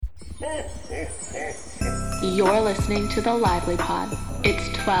You're listening to the Lively Pod. It's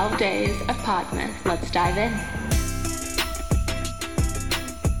 12 days of PODMAS. Let's dive in.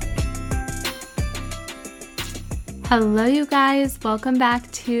 Hello, you guys. Welcome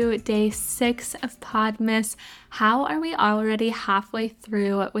back to day 6 of PODMAS. How are we already halfway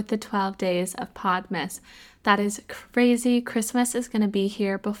through with the 12 days of PODMAS? That is crazy. Christmas is going to be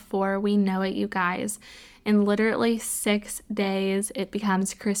here before we know it, you guys. In literally 6 days, it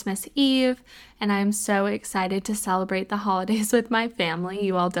becomes Christmas Eve, and I'm so excited to celebrate the holidays with my family.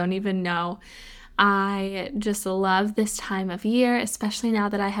 You all don't even know. I just love this time of year, especially now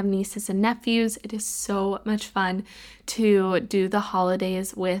that I have nieces and nephews. It is so much fun to do the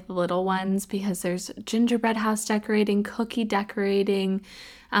holidays with little ones because there's gingerbread house decorating, cookie decorating,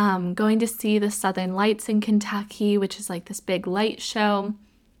 going to see the Southern Lights in Kentucky, which is like this big light show,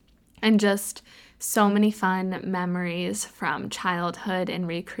 and just so many fun memories from childhood and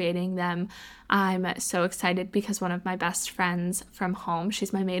recreating them. I'm so excited because one of my best friends from home,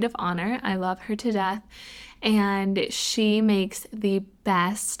 she's my maid of honor. I love her to death. And she makes the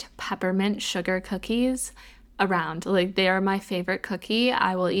best peppermint sugar cookies around. Like, they are my favorite cookie.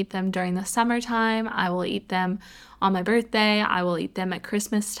 I will eat them during the summertime. I will eat them on my birthday. I will eat them at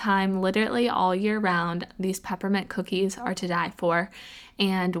Christmas time. Literally all year round, these peppermint cookies are to die for.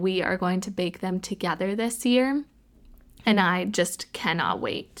 And we are going to bake them together this year. And I just cannot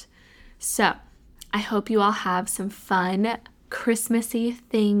wait. So I hope you all have some fun Christmassy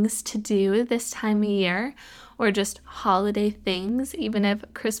things to do this time of year, or just holiday things, even if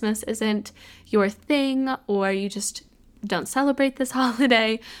Christmas isn't your thing or you just don't celebrate this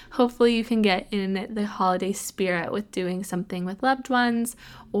holiday. Hopefully you can get in the holiday spirit with doing something with loved ones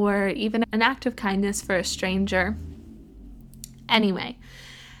or even an act of kindness for a stranger. Anyway,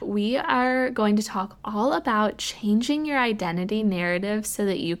 we are going to talk all about changing your identity narrative so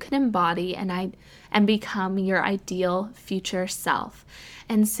that you can embody and become your ideal future self.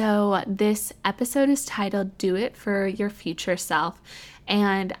 And so this episode is titled Do It for Your Future Self.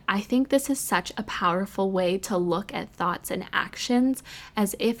 And I think this is such a powerful way to look at thoughts and actions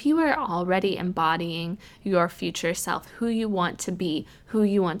as if you are already embodying your future self, who you want to be, who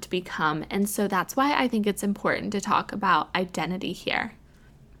you want to become. And so that's why I think it's important to talk about identity here.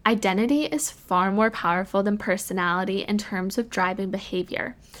 Identity is far more powerful than personality in terms of driving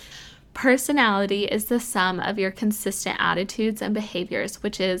behavior. Personality is the sum of your consistent attitudes and behaviors,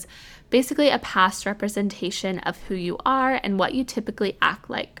 which is basically a past representation of who you are and what you typically act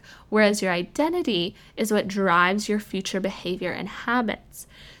like, whereas your identity is what drives your future behavior and habits.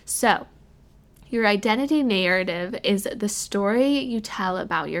 So, your identity narrative is the story you tell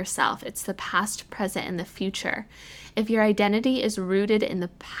about yourself. It's the past, present, and the future. If your identity is rooted in the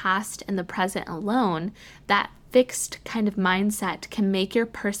past and the present alone, that fixed kind of mindset can make your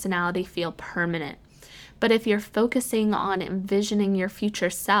personality feel permanent. But if you're focusing on envisioning your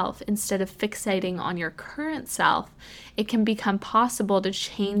future self instead of fixating on your current self, it can become possible to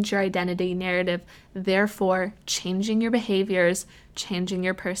change your identity narrative, therefore changing your behaviors, changing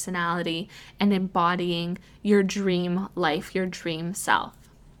your personality, and embodying your dream life, your dream self.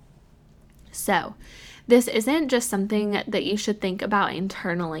 So, this isn't just something that you should think about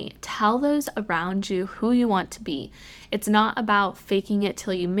internally. Tell those around you who you want to be. It's not about faking it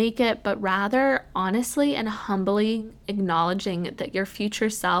till you make it, but rather honestly and humbly acknowledging that your future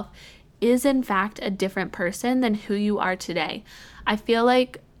self is in fact a different person than who you are today. I feel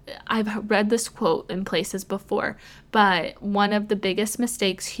like I've read this quote in places before, but one of the biggest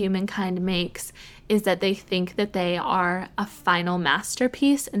mistakes humankind makes is that they think that they are a final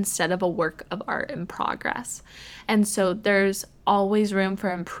masterpiece instead of a work of art in progress. And so there's always room for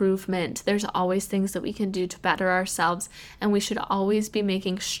improvement. There's always things that we can do to better ourselves, and we should always be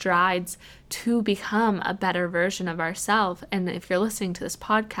making strides to become a better version of ourselves. And if you're listening to this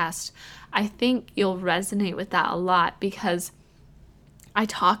podcast, I think you'll resonate with that a lot because I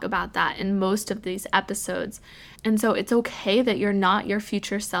talk about that in most of these episodes. And so it's okay that you're not your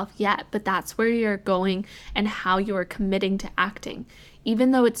future self yet, but that's where you're going and how you are committing to acting.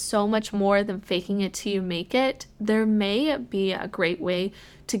 Even though it's so much more than faking it till you make it, there may be a great way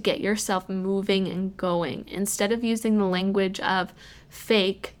to get yourself moving and going. Instead of using the language of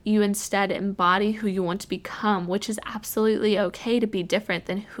fake, you instead embody who you want to become, which is absolutely okay to be different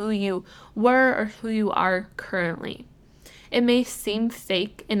than who you were or who you are currently. It may seem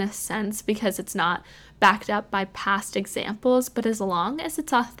fake in a sense because it's not backed up by past examples, but as long as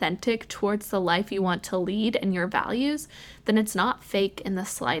it's authentic towards the life you want to lead and your values, then it's not fake in the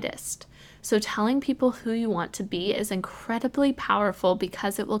slightest. So telling people who you want to be is incredibly powerful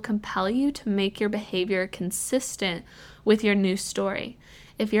because it will compel you to make your behavior consistent with your new story.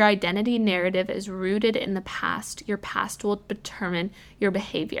 If your identity narrative is rooted in the past, your past will determine your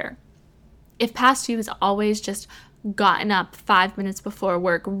behavior. If past you has always just gotten up 5 minutes before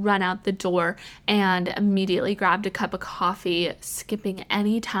work, run out the door, and immediately grabbed a cup of coffee, skipping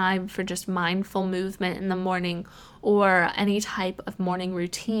any time for just mindful movement in the morning or any type of morning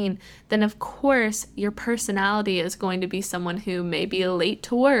routine, then of course your personality is going to be someone who may be late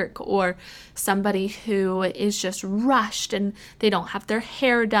to work, or somebody who is just rushed and they don't have their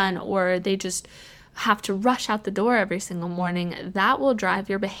hair done, or they just have to rush out the door every single morning. That will drive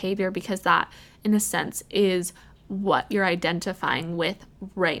your behavior, because that, in a sense, is what you're identifying with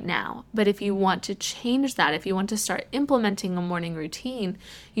right now. But if you want to change that, if you want to start implementing a morning routine,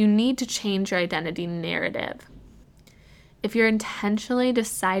 you need to change your identity narrative. If you're intentionally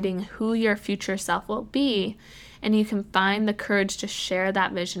deciding who your future self will be, and you can find the courage to share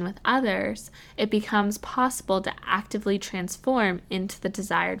that vision with others, it becomes possible to actively transform into the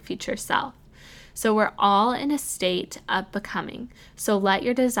desired future self. So we're all in a state of becoming. So let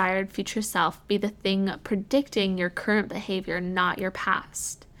your desired future self be the thing predicting your current behavior, not your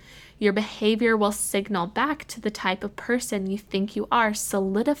past. Your behavior will signal back to the type of person you think you are,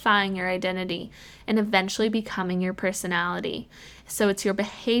 solidifying your identity and eventually becoming your personality. So it's your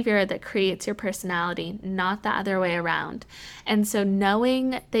behavior that creates your personality, not the other way around. And so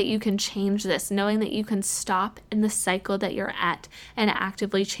knowing that you can change this, knowing that you can stop in the cycle that you're at and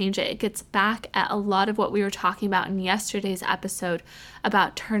actively change it, it gets back at a lot of what we were talking about in yesterday's episode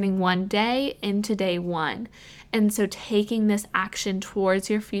about turning one day into day one. And so taking this action towards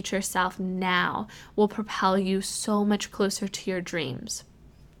your future self now will propel you so much closer to your dreams.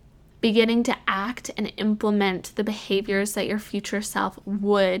 Beginning to act and implement the behaviors that your future self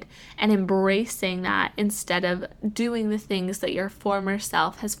would, and embracing that instead of doing the things that your former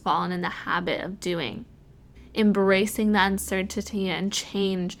self has fallen in the habit of doing. Embracing the uncertainty and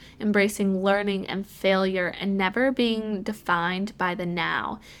change, embracing learning and failure, and never being defined by the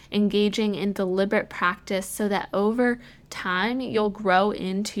now. Engaging in deliberate practice so that over time you'll grow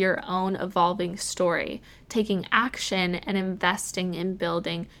into your own evolving story, taking action and investing in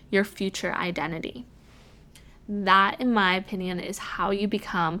building your future identity. That, in my opinion, is how you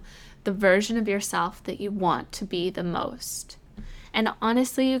become the version of yourself that you want to be the most. And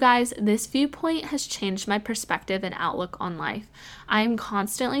honestly, you guys, this viewpoint has changed my perspective and outlook on life. I am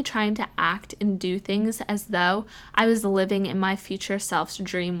constantly trying to act and do things as though I was living in my future self's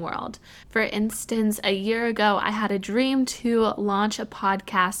dream world. For instance, a year ago, I had a dream to launch a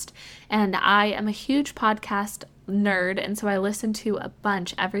podcast, and I am a huge podcast nerd, and so I listen to a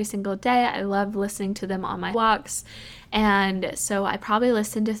bunch every single day. I love listening to them on my walks, and so I probably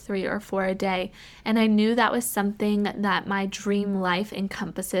listen to 3 or 4 a day, and I knew that was something that my dream life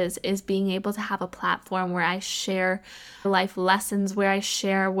encompasses, is being able to have a platform where I share life lessons, where I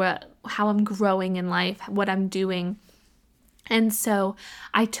share how I'm growing in life, what I'm doing. And so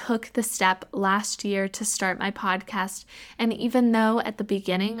I took the step last year to start my podcast. And even though at the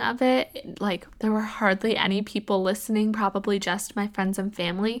beginning of it, there were hardly any people listening, probably just my friends and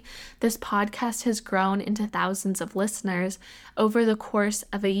family, this podcast has grown into thousands of listeners over the course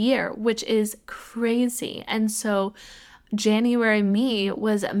of a year, which is crazy. And so January me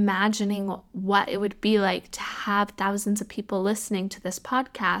was imagining what it would be like to have thousands of people listening to this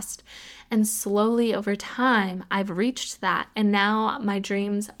podcast. And slowly over time, I've reached that. And now my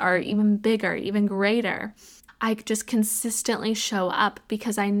dreams are even bigger, even greater. I just consistently show up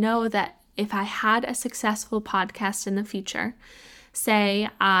because I know that if I had a successful podcast in the future, say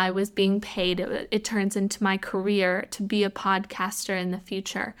I was being paid, it turns into my career to be a podcaster in the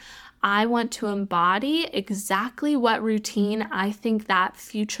future, I want to embody exactly what routine I think that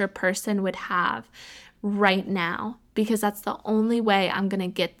future person would have right now, because that's the only way I'm going to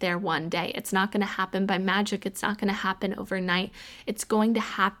get there one day. It's not going to happen by magic. It's not going to happen overnight. It's going to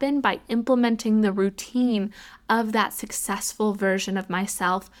happen by implementing the routine of that successful version of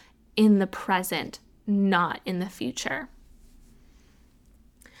myself in the present, not in the future.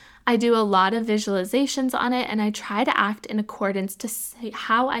 I do a lot of visualizations on it, and I try to act in accordance to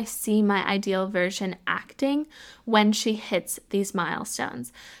how I see my ideal version acting when she hits these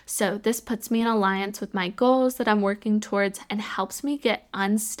milestones. So this puts me in alliance with my goals that I'm working towards and helps me get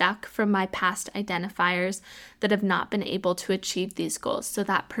unstuck from my past identifiers that have not been able to achieve these goals. So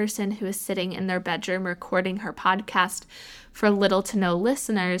that person who is sitting in their bedroom recording her podcast for little to no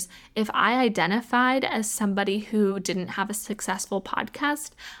listeners, if I identified as somebody who didn't have a successful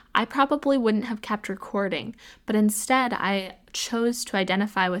podcast, I probably wouldn't have kept recording. But instead, I chose to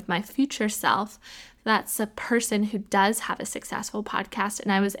identify with my future self that's a person who does have a successful podcast,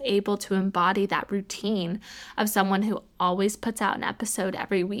 and I was able to embody that routine of someone who always puts out an episode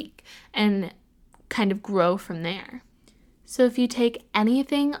every week and kind of grow from there. So if you take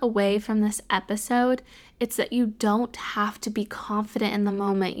anything away from this episode, it's that you don't have to be confident in the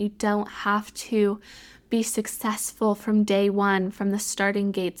moment. You don't have to be successful from day one, from the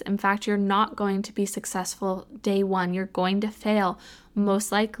starting gates. In fact, you're not going to be successful day one. You're going to fail,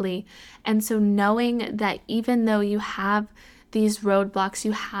 most likely. And so knowing that even though you have these roadblocks,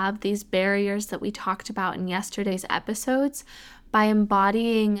 you have these barriers that we talked about in yesterday's episodes, by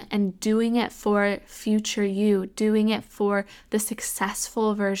embodying and doing it for future you, doing it for the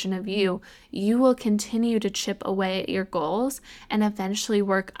successful version of you, you will continue to chip away at your goals and eventually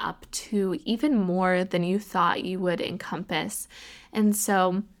work up to even more than you thought you would encompass. And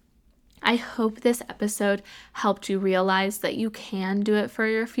so I hope this episode helped you realize that you can do it for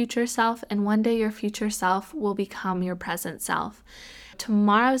your future self, and one day your future self will become your present self.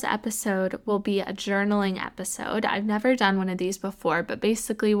 Tomorrow's episode will be a journaling episode. I've never done one of these before, but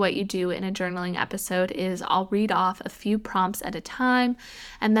basically what you do in a journaling episode is I'll read off a few prompts at a time,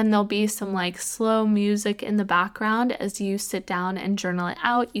 and then there'll be some slow music in the background as you sit down and journal it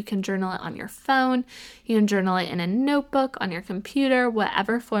out. You can journal it on your phone, you can journal it in a notebook, on your computer,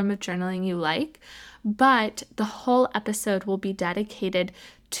 whatever form of journaling you like. But the whole episode will be dedicated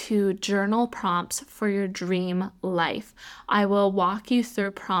to journal prompts for your dream life. I will walk you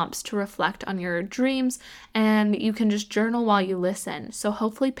through prompts to reflect on your dreams, and you can just journal while you listen. So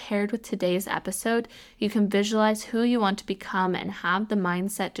hopefully paired with today's episode, you can visualize who you want to become and have the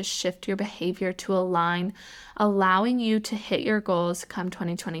mindset to shift your behavior to align, allowing you to hit your goals come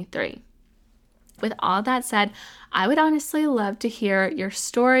 2023. With all that said, I would honestly love to hear your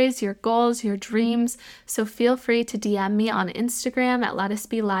stories, your goals, your dreams. So feel free to DM me on Instagram at Let Us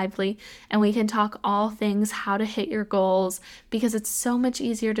Be Lively, and we can talk all things how to hit your goals, because it's so much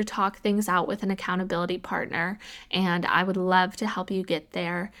easier to talk things out with an accountability partner. And I would love to help you get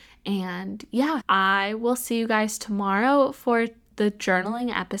there. And yeah, I will see you guys tomorrow for the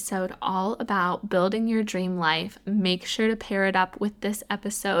journaling episode all about building your dream life. Make sure to pair it up with this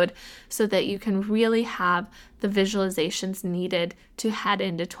episode so that you can really have the visualizations needed to head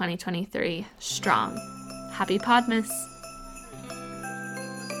into 2023 strong. Happy PODMAS!